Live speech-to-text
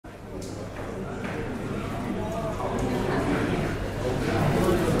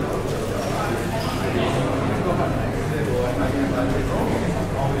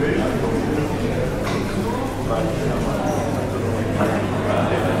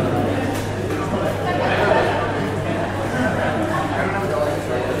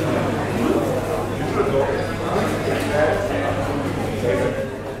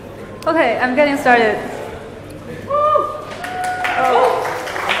I'm getting started.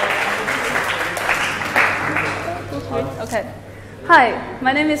 Okay. Hi,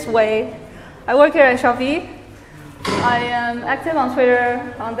 my name is Wei. I work here at Shopee. I am active on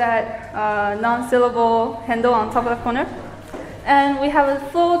Twitter on that non-syllable handle on top left corner. And we have a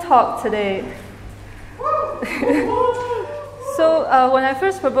Flow talk today. So when I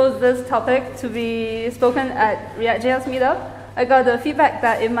first proposed this topic to be spoken at ReactJS meetup, I got the feedback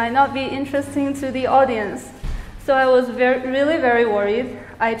that it might not be interesting to the audience. So I was really very worried.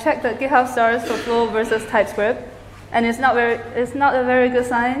 I checked the GitHub stars for Flow versus TypeScript, and it's not a very good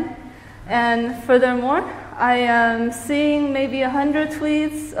sign. And furthermore, I am seeing maybe 100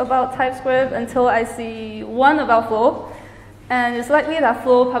 tweets about TypeScript until I see one about Flow, and it's likely that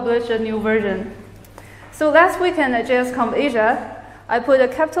Flow published a new version. So last weekend at JSConf Asia, I put a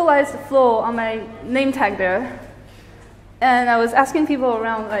capitalized Flow on my name tag there. And I was asking people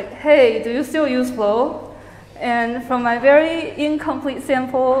around, like, hey, do you still use Flow? And from my very incomplete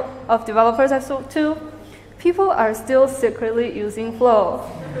sample of developers I spoke to, people are still secretly using Flow.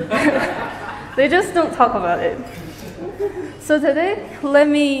 They just don't talk about it. So today, let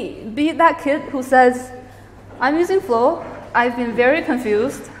me be that kid who says, I'm using Flow, I've been very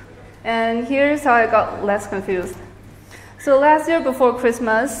confused, and here's how I got less confused. So last year before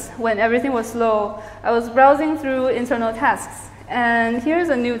Christmas, when everything was slow, I was browsing through internal tasks, and here's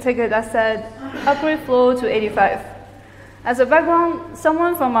a new ticket that said, upgrade Flow to 85. As a background,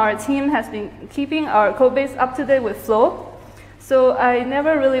 someone from our team has been keeping our codebase up to date with Flow, so I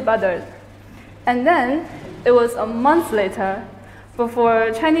never really bothered. And then, it was a month later, before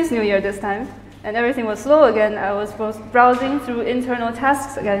Chinese New Year this time, and everything was slow again. I was browsing through internal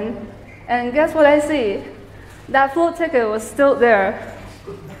tasks again, and guess what I see? That Flow ticket was still there.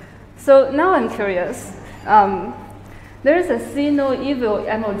 So now I'm curious. There is a see no evil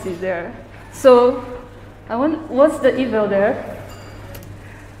emoji there. So I wonder, what's the evil there?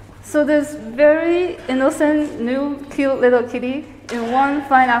 So this very innocent, new, cute little kitty, in one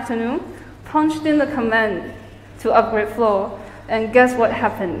fine afternoon, punched in the command to upgrade Flow, and guess what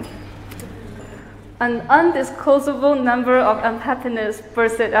happened? An undisclosable number of unhappiness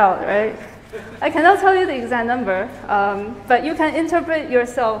bursted out, right? I cannot tell you the exact number, but you can interpret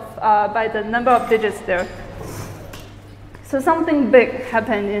yourself by the number of digits there. So something big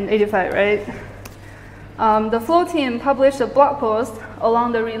happened in 85, right? The Flow team published a blog post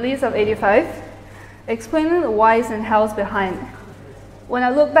along the release of 85, explaining the whys and hows behind. When I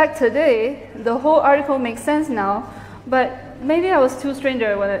look back today, the whole article makes sense now, but maybe I was too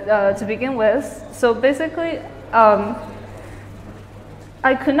stranger to begin with. So basically,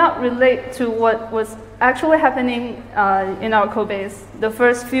 I could not relate to what was actually happening in our codebase the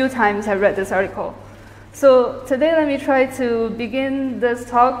first few times I read this article. So today, let me try to begin this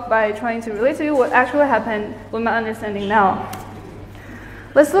talk by trying to relate to you what actually happened with my understanding now.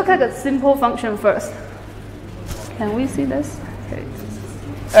 Let's look at a simple function first. Can we see this? Okay.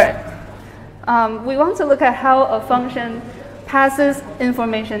 All right. We want to look at how a function passes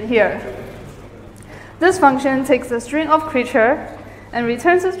information here. This function takes a string of creature and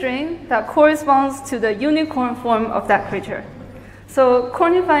returns a string that corresponds to the unicorn form of that creature. So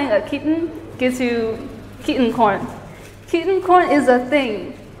cornifying a kitten gives you kitten corn. Kitten corn is a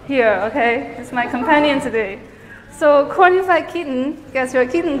thing here, okay? It's my companion today. So cornified kitten gets you a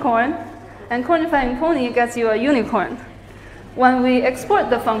kitten corn, and cornifying pony gets you a unicorn. When we export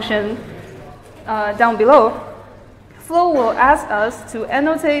the function down below, Flow will ask us to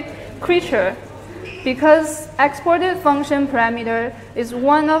annotate creature because exported function parameter is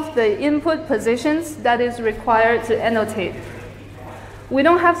one of the input positions that is required to annotate. We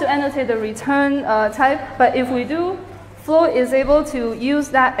don't have to annotate the return type, but if we do, Flow is able to use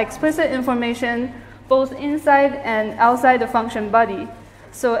that explicit information both inside and outside the function body.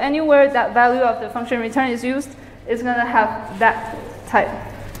 So anywhere that value of the function return is used, it's going to have that type.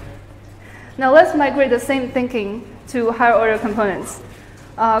 Now let's migrate the same thinking to higher order components.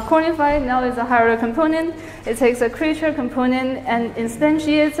 Cornify now is a higher order component. It takes a creature component and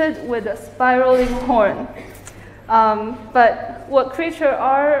instantiates it with a spiraling horn. But what creature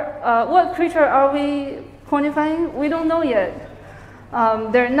are we cornifying? We don't know yet.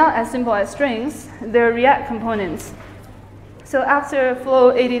 They're not as simple as strings. They're React components. So after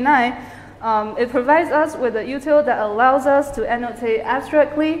Flow 89, it provides us with a util that allows us to annotate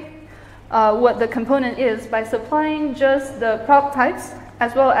abstractly what the component is by supplying just the prop types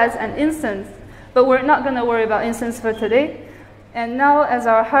as well as an instance. But we're not going to worry about instance for today. And now, as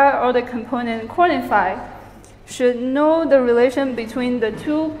our higher order component cornify should know the relation between the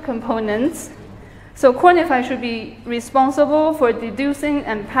two components So Quantify should be responsible for deducing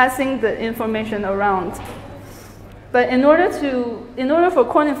and passing the information around. But in order for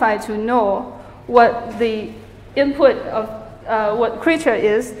Quantify to know what the input of what creature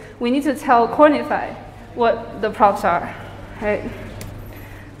is, we need to tell Quantify what the props are, right?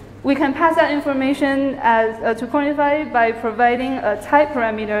 We can pass that information to Quantify by providing a type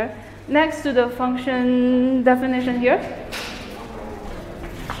parameter next to the function definition here.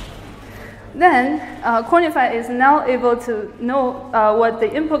 Then Quantify is now able to know what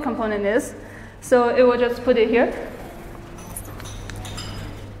the input component is, so it will just put it here.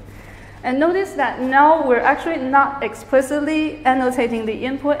 And notice that now we're actually not explicitly annotating the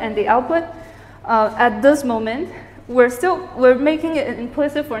input and the output at this moment. We're making it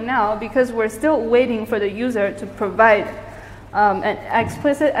implicit for now because we're still waiting for the user to provide an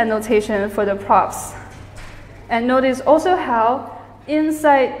explicit annotation for the props. And notice also how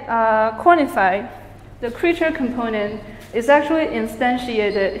inside Quantify, the creature component is actually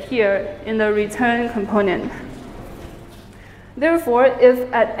instantiated here in the return component. Therefore,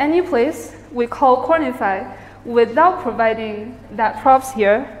 if at any place we call Quantify without providing that props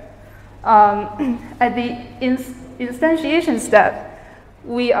here, at the instantiation step,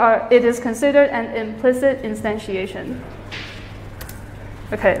 it is considered an implicit instantiation.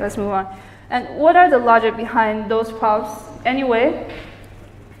 Okay, let's move on. And what are the logic behind those props anyway?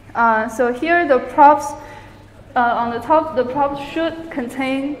 So here the props, on the top, the props should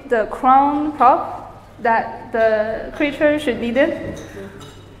contain the crown prop that the creature should need it.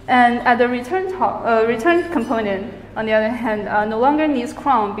 And at the return component, on the other hand, no longer needs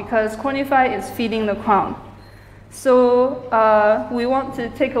crown because Quantify is feeding the crown. So we want to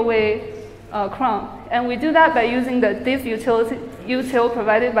take away crown. And we do that by using the diff util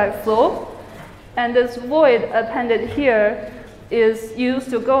provided by Flow. And this void appended here is used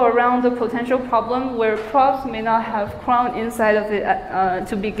to go around the potential problem where props may not have crown inside of it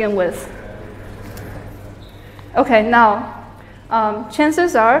to begin with. Okay, now,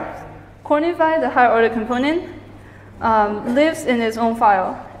 chances are Quantify, the higher order component, lives in its own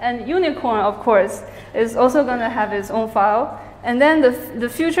file. And Unicorn, of course, is also going to have its own file. And then the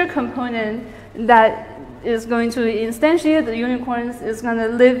future component that is going to instantiate the unicorns is going to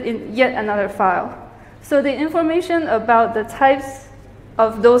live in yet another file. So the information about the types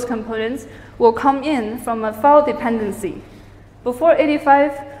of those components will come in from a file dependency. Before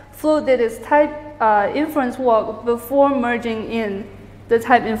 85, Flow did its type inference walk before merging in the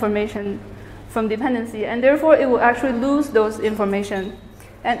type information from dependency, and therefore it will actually lose those information.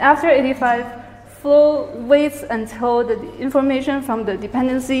 And after 85, Flow waits until the information from the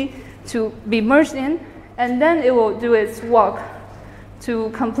dependency to be merged in, and then it will do its walk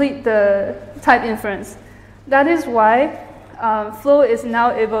to complete the type inference. That is why Flow is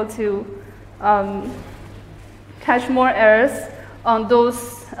now able to catch more errors on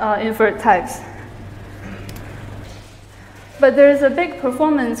those inferred types. But there is a big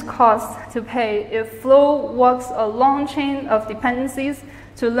performance cost to pay if Flow walks a long chain of dependencies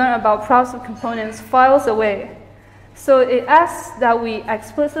to learn about props of components files away. So it asks that we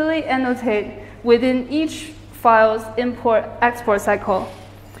explicitly annotate within each file's import-export cycle.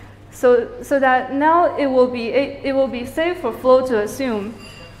 So that now it will be safe for Flow to assume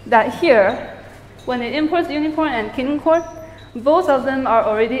that here, when it imports Unicorn and Kingcorn, both of them are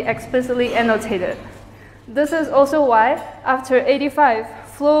already explicitly annotated. This is also why, after 85,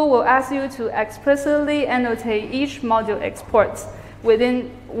 Flow will ask you to explicitly annotate each module exports within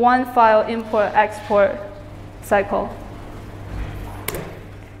one file import-export cycle.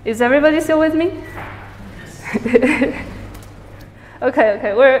 Is everybody still with me?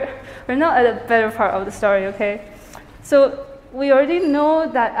 Okay, we're now at a better part of the story, okay? So we already know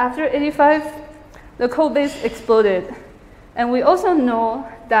that after 85, the code base exploded. And we also know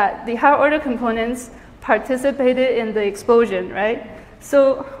that the higher order components participated in the explosion, right?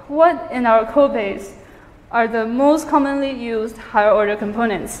 So what in our code base are the most commonly used higher order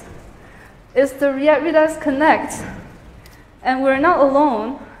components? It's the React Redux Connect. And we're not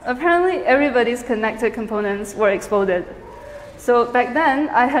alone. Apparently, everybody's connected components were exploded. So back then,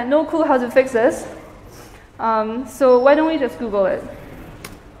 I had no clue how to fix this. So why don't we just Google it?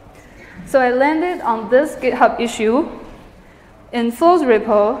 So I landed on this GitHub issue in Flow's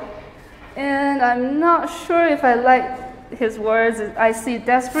repo. And I'm not sure if I like his words. I see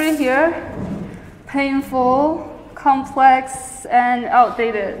desperate here, painful, complex, and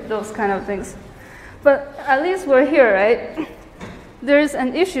outdated, those kind of things. But at least we're here, right? There's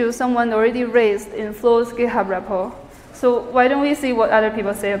an issue someone already raised in Flow's GitHub repo. So why don't we see what other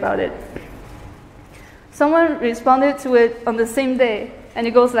people say about it? Someone responded to it on the same day, and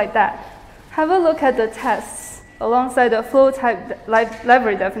it goes like that. have a look at the tests alongside the flow type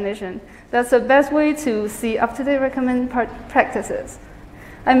library definition. That's the best way to see up-to-date recommended practices.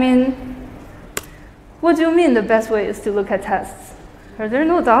 I mean, what do you mean the best way is to look at tests? Are there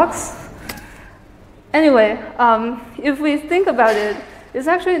no docs? Anyway, if we think about it, it's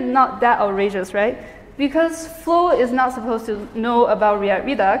actually not that outrageous, right? Because Flow is not supposed to know about React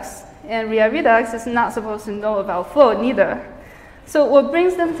Redux, and React Redux is not supposed to know about Flow neither. So what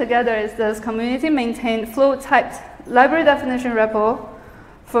brings them together is this community-maintained Flow-typed library definition repo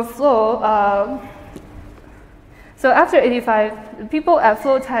for Flow. So after 85, the people at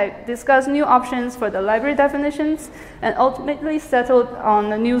FlowType discussed new options for the library definitions and ultimately settled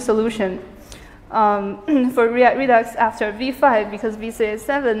on a new solution for React Redux after v5 because v6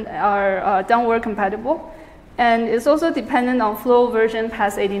 are downward compatible. And it's also dependent on Flow version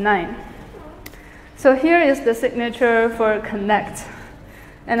past 89. So here is the signature for connect.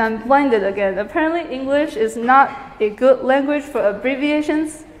 And I'm blinded again. Apparently English is not a good language for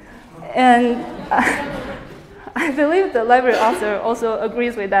abbreviations. And I believe the library author also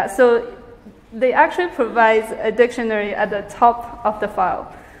agrees with that. So they actually provide a dictionary at the top of the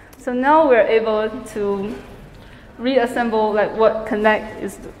file. So now we're able to reassemble like what connect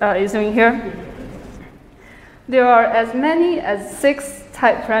is doing here. There are as many as 6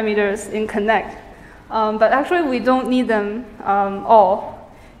 type parameters in connect. But actually, we don't need them all,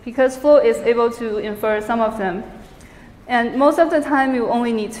 because Flow is able to infer some of them. And most of the time, you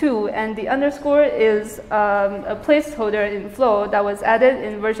only need 2, and the underscore is a placeholder in Flow that was added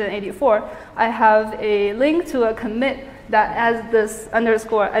in version 84. I have a link to a commit that adds this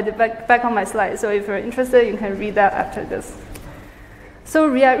underscore at the back on my slide. So if you're interested, you can read that after this. So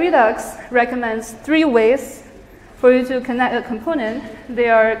React Redux recommends 3 ways for you to connect a component. They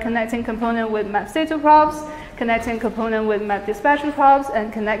are connecting component with map state to props, connecting component with map dispatch to props,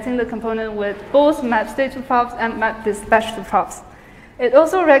 and connecting the component with both map state to props and map dispatch to props. It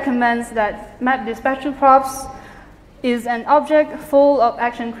also recommends that map dispatch to props is an object full of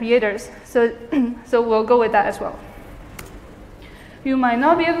action creators. So, so we'll go with that as well. You might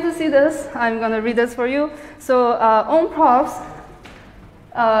not be able to see this. I'm going to read this for you. So onProps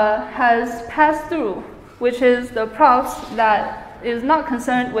has passed through, which is the props that is not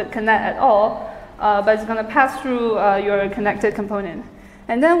concerned with connect at all, but it's going to pass through your connected component.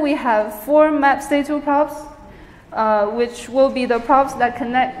 And then we have 4 map state to props, which will be the props that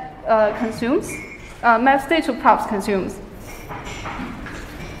connect consumes, map state to props consumes.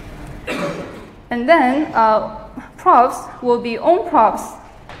 And then props will be onProps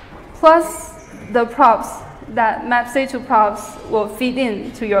plus the props that map state to props will feed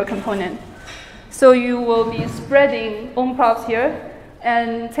into your component. So you will be spreading onProps here,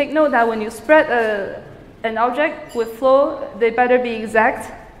 and take note that when you spread an object with Flow, they better be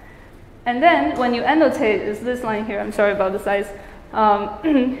exact. And then when you annotate, is this line here, I'm sorry about the size,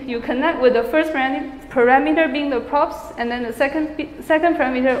 you connect with the first parameter being the props, and then the second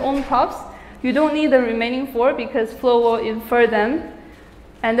parameter onProps. You don't need the remaining 4 because Flow will infer them,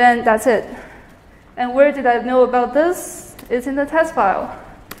 and then that's it. And where did I know about this? It's in the test file.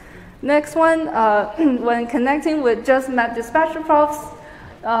 Next one, when connecting with just map dispatch to props,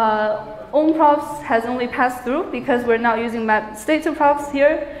 onProps has only passed through because we're not using map state to props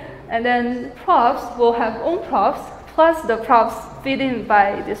here. And then props will have onProps plus the props feed in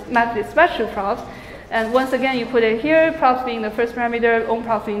by this map dispatch to props. And once again, you put it here, props being the first parameter,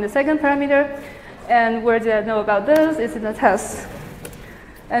 onProps being the second parameter. And where did I know about this? It's in the test.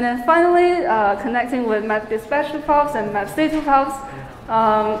 And then finally, connecting with map dispatch to props and map state to props.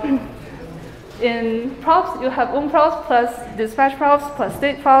 In props, you have onProps plus dispatch props plus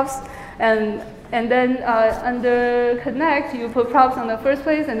state props. And then under connect, you put props on the first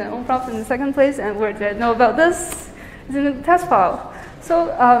place and then onProps in the second place. And where did I know about this? It's in the test file.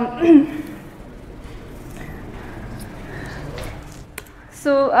 So,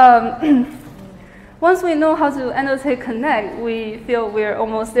 once we know how to annotate connect, we feel we're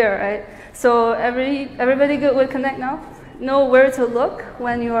almost there, right? So everybody good with connect now? Know where to look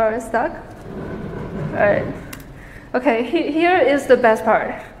when you are stuck? All right. Okay, here is the best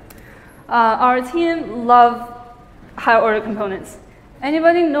part. Our team loves higher order components.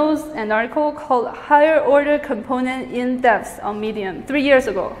 Anybody knows an article called Higher Order Component in Depth on Medium 3 years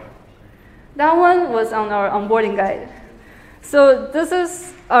ago? That one was on our onboarding guide. So this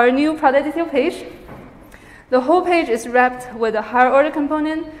is our new product detail page. The whole page is wrapped with a higher order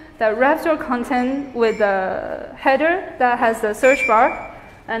component that wraps your content with a header that has the search bar,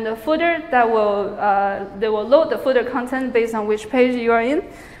 and the footer that will, they will load the footer content based on which page you are in.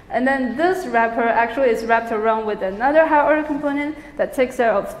 And then this wrapper actually is wrapped around with another higher order component that takes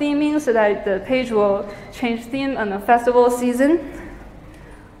care of theming so that the page will change theme on the festival season.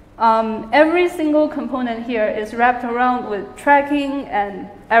 Every single component here is wrapped around with tracking and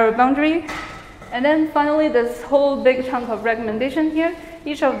error boundary. And then finally, this whole big chunk of recommendation here,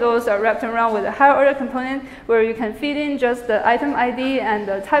 each of those are wrapped around with a higher order component where you can feed in just the item ID and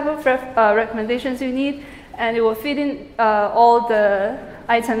the type of recommendations you need, and it will feed in all the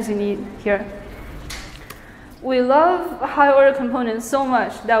items you need here. We love higher order components so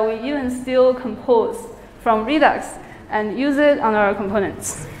much that we even steal compose from Redux and use it on our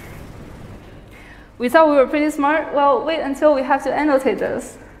components. We thought we were pretty smart. Well, wait until we have to annotate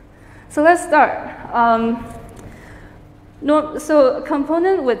this. So let's start. So a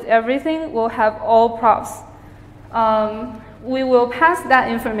component with everything will have all props. We will pass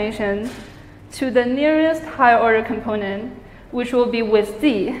that information to the nearest higher order component, which will be with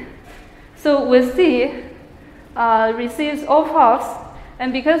D. So with D receives all props,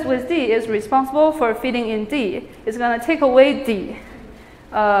 and because with D is responsible for feeding in D, it's going to take away D,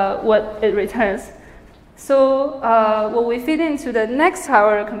 what it returns. So what we feed into the next higher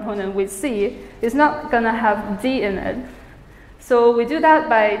order component with C is not going to have D in it. So we do that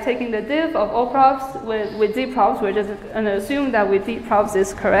by taking the div of all props with D props. We're just going to assume that with D props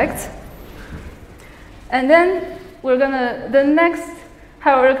is correct. And then the next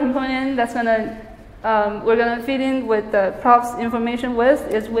higher order component that's we're gonna feed in with the props information with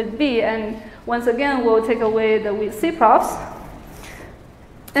is with B, and once again we'll take away the with C props,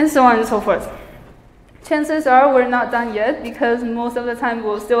 and so on and so forth. Chances are we're not done yet because most of the time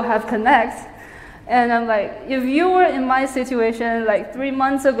we'll still have connects. And I'm like, if you were in my situation like 3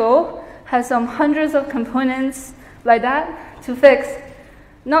 months ago, had some hundreds of components like that to fix,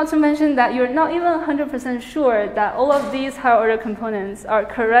 not to mention that you're not even 100% sure that all of these higher order components are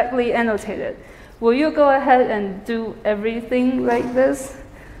correctly annotated, will you go ahead and do everything like this?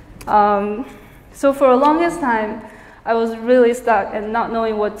 So for the longest time, I was really stuck and not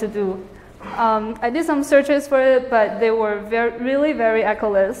knowing what to do. I did some searches for it, but they were really very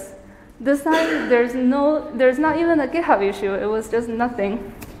echoless. This time, there's not even a GitHub issue. It was just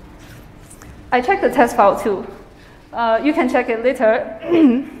nothing. I checked the test file too. You can check it later.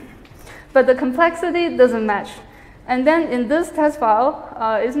 But the complexity doesn't match. And then in this test file,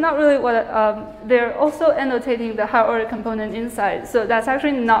 it's not really what, they're also annotating the higher order component inside. So that's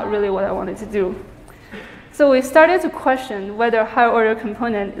actually not really what I wanted to do. So we started to question whether higher order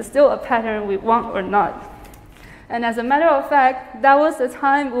component is still a pattern we want or not. And as a matter of fact, that was the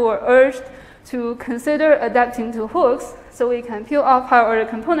time we were urged to consider adapting to hooks so we can peel off higher order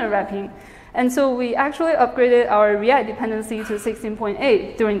component wrapping. And so we actually upgraded our React dependency to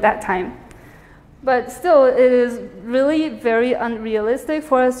 16.8 during that time. But still, it is really very unrealistic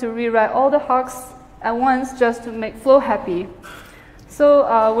for us to rewrite all the hooks at once just to make Flow happy.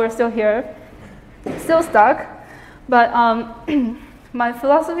 So we're still here, still stuck. But my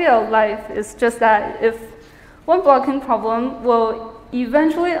philosophy of life is just that if one blocking problem will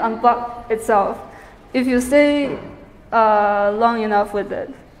eventually unblock itself if you stay long enough with it.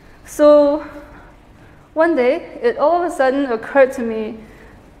 So one day, it all of a sudden occurred to me,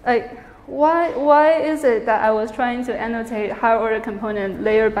 like, why is it that I was trying to annotate higher order component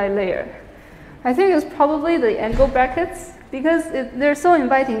layer by layer? I think it's probably the angle brackets, because they're so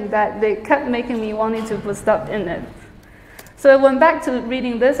inviting that they kept making me wanting to put stuff in it. So I went back to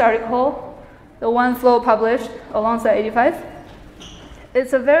reading this article, the one Flow published alongside 85.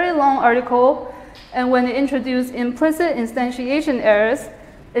 It's a very long article, and when it introduced implicit instantiation errors,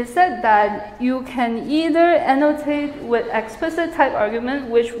 it said that you can either annotate with explicit type argument,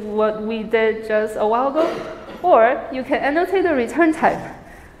 which what we did just a while ago, or you can annotate the return type.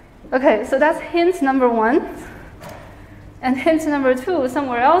 Okay, so that's hint number 1. And hint number 2,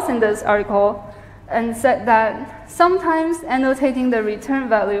 somewhere else in this article, and said that sometimes annotating the return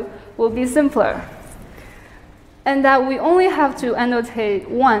value will be simpler. And that we only have to annotate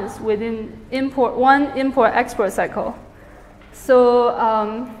once within one import-export cycle. So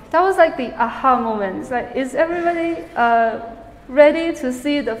that was like the aha moment. It's like, is everybody ready to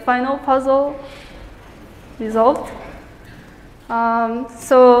see the final puzzle resolved?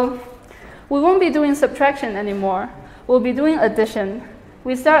 So we won't be doing subtraction anymore. We'll be doing addition.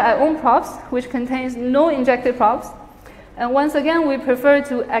 We start at own props, which contains no injected props. And once again, we prefer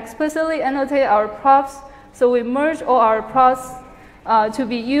to explicitly annotate our props, so we merge all our props to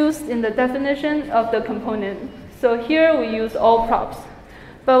be used in the definition of the component. So here we use all props.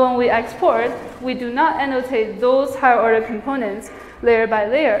 But when we export, we do not annotate those higher order components, layer by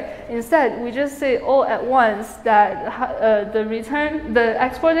layer. Instead, we just say all at once that the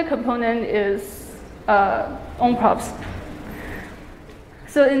exported component is onProps.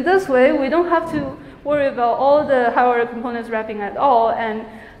 So in this way, we don't have to worry about all the higher components wrapping at all, and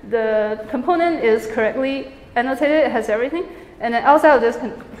the component is correctly annotated, it has everything. And then outside of this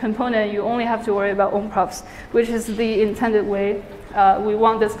component, you only have to worry about onProps, which is the intended way we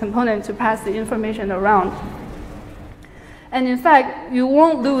want this component to pass the information around. And in fact, you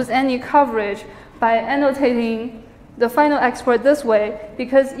won't lose any coverage by annotating the final export this way,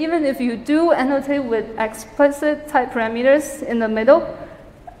 because even if you do annotate with explicit type parameters in the middle,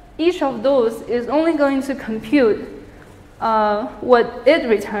 each of those is only going to compute what it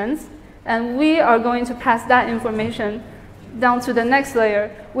returns, and we are going to pass that information down to the next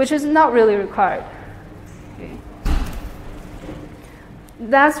layer, which is not really required. Okay.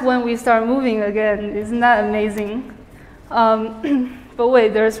 That's when we start moving again. Isn't that amazing? But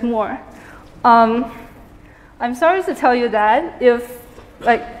wait, there's more. I'm sorry to tell you that if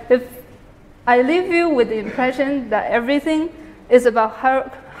I leave you with the impression that everything is about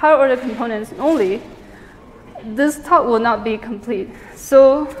higher order components only, this talk will not be complete.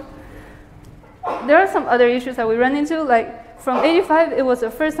 So there are some other issues that we run into, like from 85, it was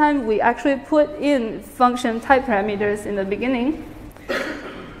the first time we actually put in function type parameters in the beginning.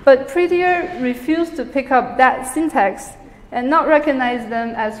 But Prettier refused to pick up that syntax and not recognize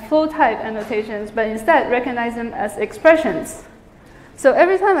them as flow type annotations, but instead recognize them as expressions. So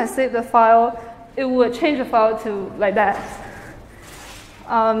every time I save the file, it would change the file to like that.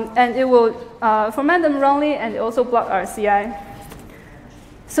 And it will format them wrongly, and it also block our CI.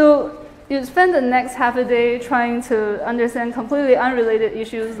 So you spend the next half a day trying to understand completely unrelated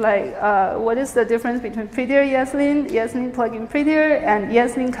issues like what is the difference between Prettier ESLint, ESLint plugin Prettier, and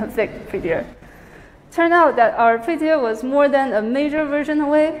ESLint config Prettier. Turned out that our Prettier was more than a major version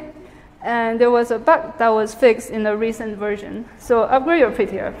away, and there was a bug that was fixed in a recent version. So upgrade your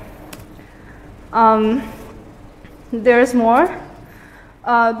Prettier. There's more.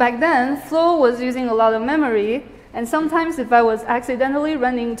 Back then, Flow was using a lot of memory, and sometimes if I was accidentally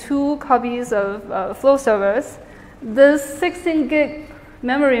running 2 copies of Flow servers, this 16 gig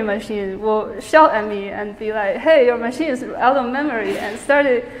memory machine will shout at me and be like, hey, your machine is out of memory, and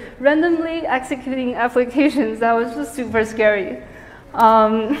started randomly executing applications. That was just super scary.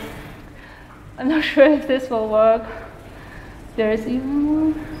 I'm not sure if this will work. There's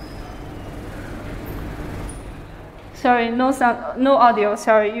even one. Sorry, no sound, no audio.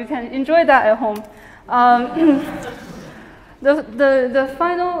 Sorry, you can enjoy that at home. The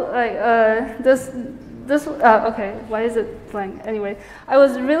final okay, why is it blank? Anyway, I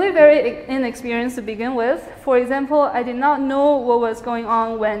was really very inexperienced to begin with. For example, I did not know what was going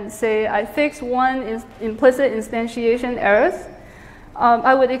on when, say, I fixed one implicit instantiation errors.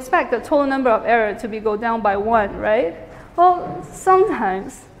 I would expect the total number of errors to go down by 1, right? Well,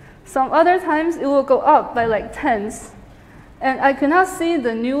 sometimes. Some other times, it will go up by like tens. And I could not see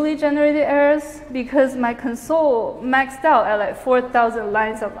the newly generated errors because my console maxed out at like 4,000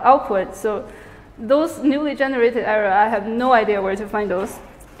 lines of output. So those newly generated errors, I have no idea where to find those.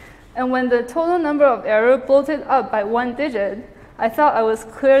 And when the total number of errors bloated up by 1 digit, I thought I was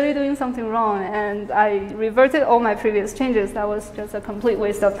clearly doing something wrong, and I reverted all my previous changes. That was just a complete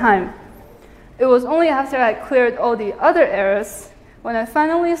waste of time. It was only after I cleared all the other errors when I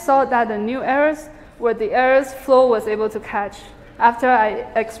finally saw that the new errors were the errors Flow was able to catch after I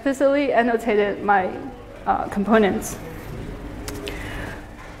explicitly annotated my components.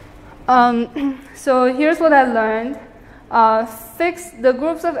 So here's what I learned. Fix the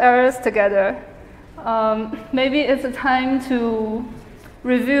groups of errors together. Maybe it's a time to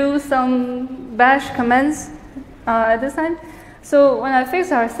review some bash commands at this time. So when I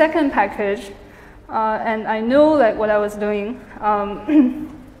fixed our second package, and I know like what I was doing,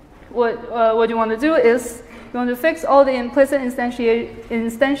 what you want to do is you want to fix all the implicit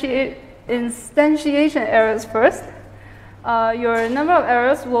instantiation errors first. Your number of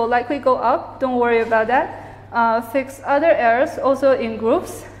errors will likely go up. Don't worry about that. Fix other errors also in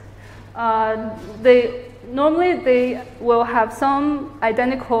groups. Normally they will have some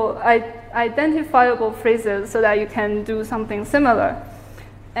identifiable phrases so that you can do something similar.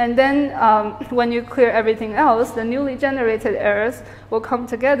 And then when you clear everything else, the newly generated errors will come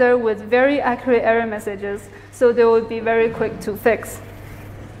together with very accurate error messages, so they will be very quick to fix.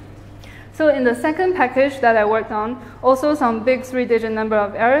 So in the second package that I worked on, also some big 3-digit number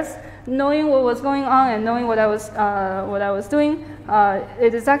of errors. Knowing what was going on and knowing what I was doing,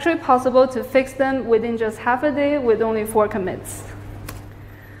 it is actually possible to fix them within just half a day with only 4 commits.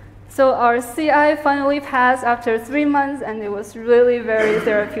 So our CI finally passed after 3 months, and it was really very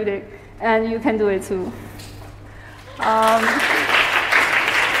therapeutic. And you can do it too.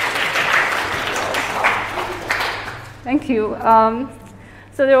 Thank you.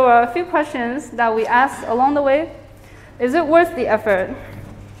 So there were a few questions that we asked along the way. Is it worth the effort?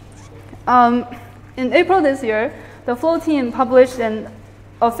 In April this year, the Flow team published an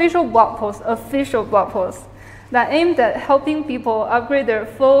official blog post that aimed at helping people upgrade their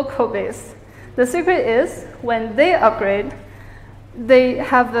Flow code base. The secret is, when they upgrade, they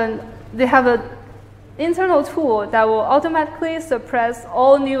have an internal tool that will automatically suppress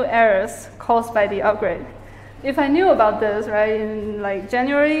all new errors caused by the upgrade. If I knew about this, right, in like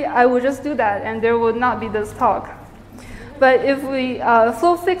January, I would just do that, and there would not be this talk. But if we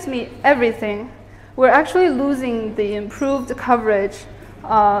Flow fix me everything, we're actually losing the improved coverage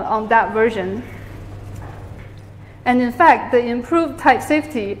on that version. And in fact, the improved type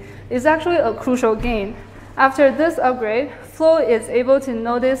safety is actually a crucial gain. After this upgrade, Flow is able to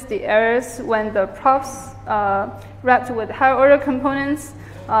notice the errors when the props wrapped with higher order components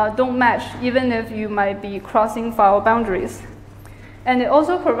don't match, even if you might be crossing file boundaries. And it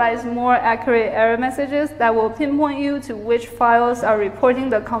also provides more accurate error messages that will pinpoint you to which files are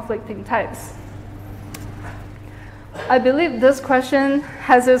reporting the conflicting types. I believe this question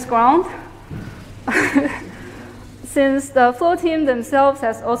has its ground, since the Flow team themselves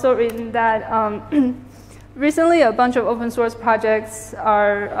has also written that recently a bunch of open source projects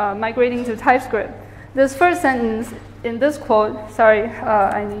are migrating to TypeScript. This first sentence in this quote,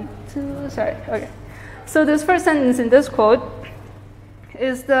 So this first sentence in this quote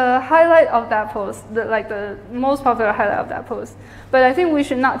is the highlight of that post, the most popular highlight of that post. But I think we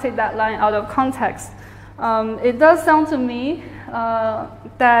should not take that line out of context. It does sound to me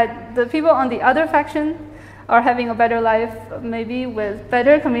that the people on the other faction are having a better life, maybe with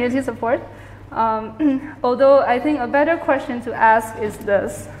better community support. Although I think a better question to ask is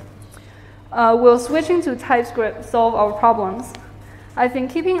this. Will switching to TypeScript solve our problems? I've been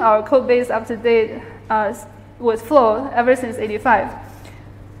keeping our code base up to date with Flow ever since '85.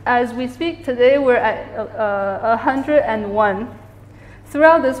 As we speak today, we're at 101.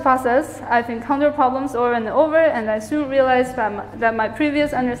 Throughout this process, I've encountered problems over and over, and I soon realized that my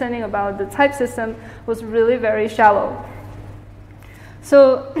previous understanding about the type system was really very shallow.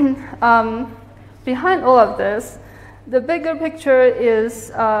 So behind all of this, the bigger picture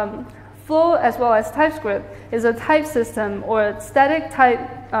is Flow as well as TypeScript is a type system or a static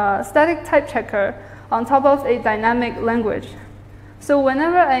type checker on top of a dynamic language. So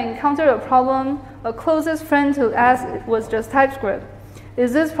whenever I encountered a problem, a closest friend to ask was just TypeScript.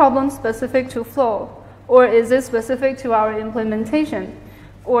 Is this problem specific to Flow? Or is it specific to our implementation?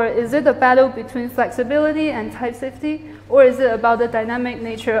 Or is it a battle between flexibility and type safety? Or is it about the dynamic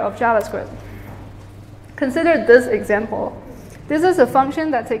nature of JavaScript? Consider this example. This is a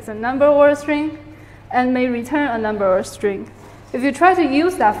function that takes a number or a string and may return a number or a string. If you try to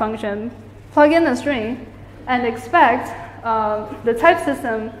use that function, plug in a string, and expect the type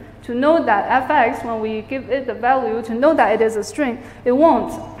system to know that fx, when we give it the value, to know that it is a string, it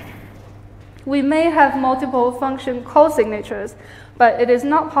won't. We may have multiple function call signatures, but it is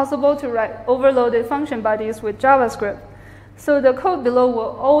not possible to write overloaded function bodies with JavaScript. So the code below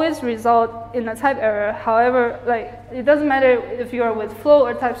will always result in a type error. However, it doesn't matter if you are with Flow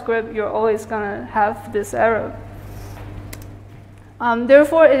or TypeScript, you're always going to have this error.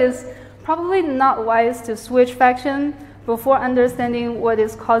 Therefore, it is probably not wise to switch faction before understanding what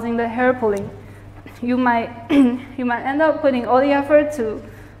is causing the hair pulling. You might end up putting all the effort to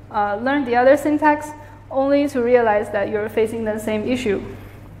learn the other syntax, only to realize that you're facing the same issue.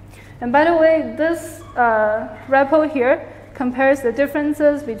 And by the way, this repo here compares the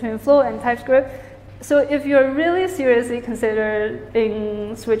differences between Flow and TypeScript. So if you're really seriously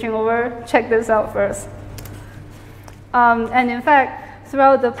considering switching over, check this out first. And in fact,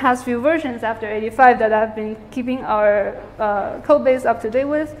 throughout the past few versions after '85 that I've been keeping our code base up to date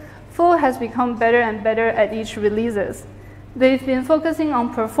with, Flow has become better and better at each releases. They've been focusing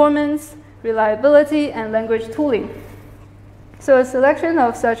on performance, reliability, and language tooling. So a selection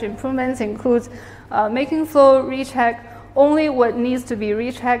of such improvements includes making Flow recheck only what needs to be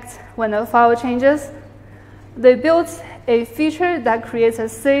rechecked when a file changes. They built a feature that creates a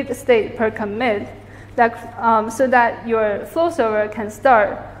saved state per commit so that your Flow server can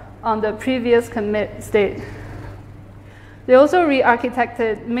start on the previous commit state. They also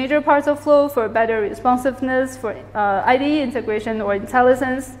re-architected major parts of Flow for better responsiveness, for IDE integration or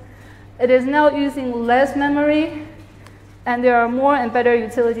IntelliSense. It is now using less memory, and there are more and better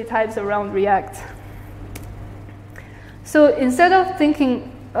utility types around React. So instead of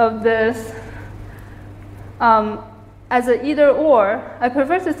thinking of this as an either-or. I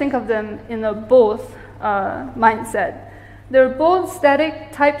prefer to think of them in a both mindset. They're both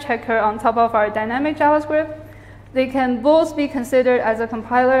static type checker on top of our dynamic JavaScript. They can both be considered as a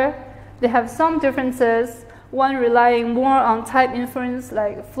compiler. They have some differences, one relying more on type inference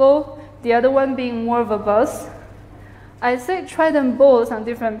like flow, the other one being more verbose. I say try them both on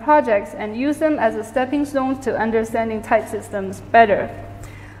different projects and use them as a stepping stone to understanding type systems better.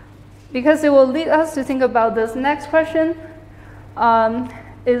 Because it will lead us to think about this next question,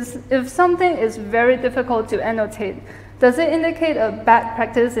 is if something is very difficult to annotate, does it indicate a bad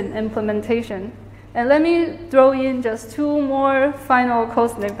practice in implementation? And let me throw in just two more final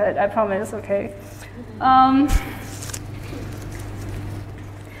code snippets, I promise, okay?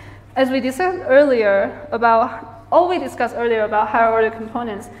 As we discussed earlier about, we discussed earlier about higher order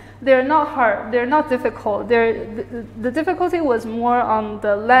components, they're not hard, they're not difficult. The difficulty was more on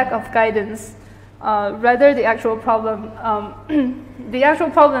the lack of guidance, rather the actual problem. The actual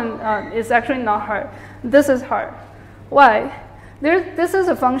problem is actually not hard. This is hard. Why? This is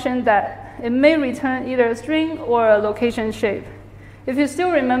a function that it may return either a string or a location shape. If you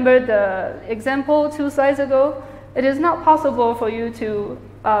still remember the example 2 slides ago, it is not possible for you to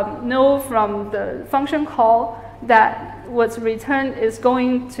know from the function call that what's returned is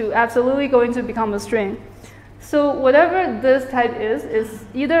absolutely going to become a string. So whatever this type is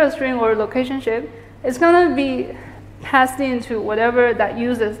either a string or a location shape. It's going to be passed into whatever that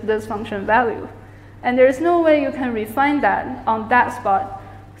uses this function value. And there's no way you can refine that on that spot.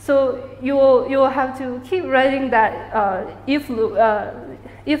 So you will have to keep writing that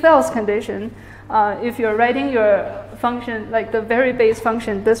if-else condition if you're writing your function, like the very base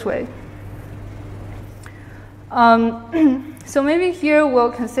function this way. So maybe here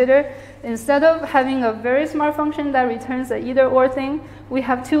we'll consider, instead of having a very smart function that returns an either-or thing, we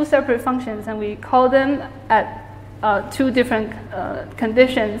have two separate functions, and we call them at two different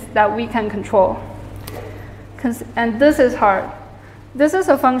conditions that we can control. And this is hard. This is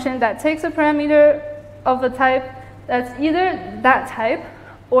a function that takes a parameter of a type that's either that type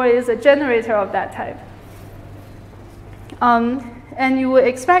or is a generator of that type. And you would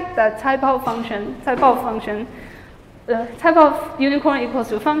expect that type of unicorn equals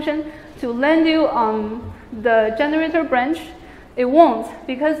to function to land you on the generator branch. It won't,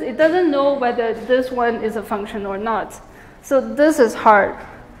 because it doesn't know whether this one is a function or not. So this is hard.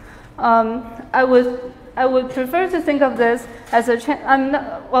 I would prefer to think of this as a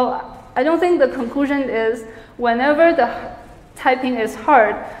I don't think the conclusion is whenever the typing is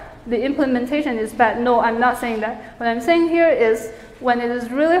hard, the implementation is bad. No, I'm not saying that. What I'm saying here is when it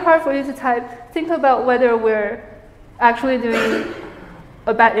is really hard for you to type, think about whether we're actually doing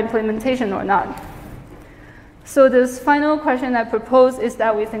a bad implementation or not. So this final question I propose is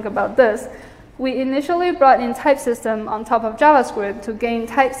that we think about this. We initially brought in type system on top of JavaScript to gain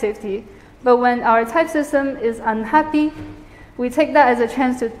type safety. But when our type system is unhappy, we take that as a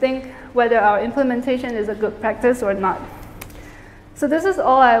chance to think whether our implementation is a good practice or not. So this is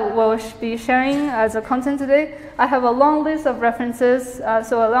all I will be sharing as a content today. I have a long list of references,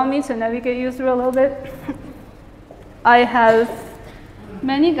 so allow me to navigate you through a little bit. I have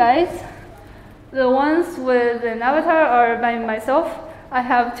many guides. The ones with an avatar are by myself. I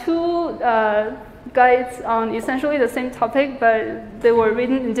have two guides on essentially the same topic, but they were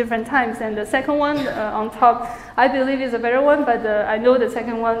written in different times. And the second one on top, I believe is a better one, but I know the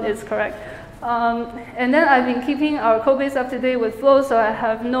second one is correct. And then I've been keeping our code base up to date with flow, so I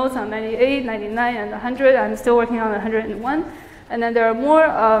have notes on 98, 99, and 100. I'm still working on 101. And then there are more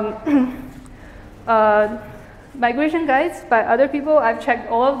migration guides by other people. I've checked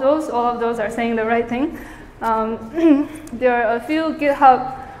all of those. All of those are saying the right thing. There are a few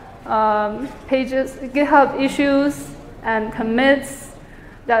GitHub pages, GitHub issues and commits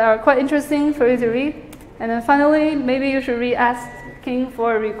that are quite interesting for you to read. And then finally, maybe you should read asking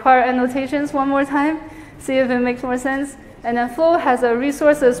for required annotations one more time, see if it makes more sense. And then Flow has a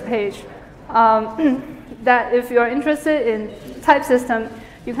resources page that if you're interested in type system,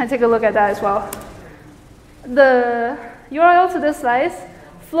 you can take a look at that as well. The URL to this slide,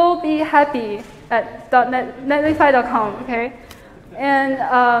 flowbehappy@netlify.com, okay? And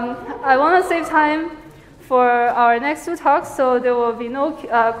I want to save time for our next two talks, so there will be no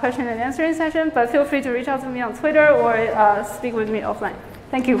question and answering session, but feel free to reach out to me on Twitter or speak with me offline.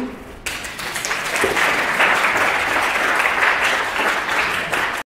 Thank you.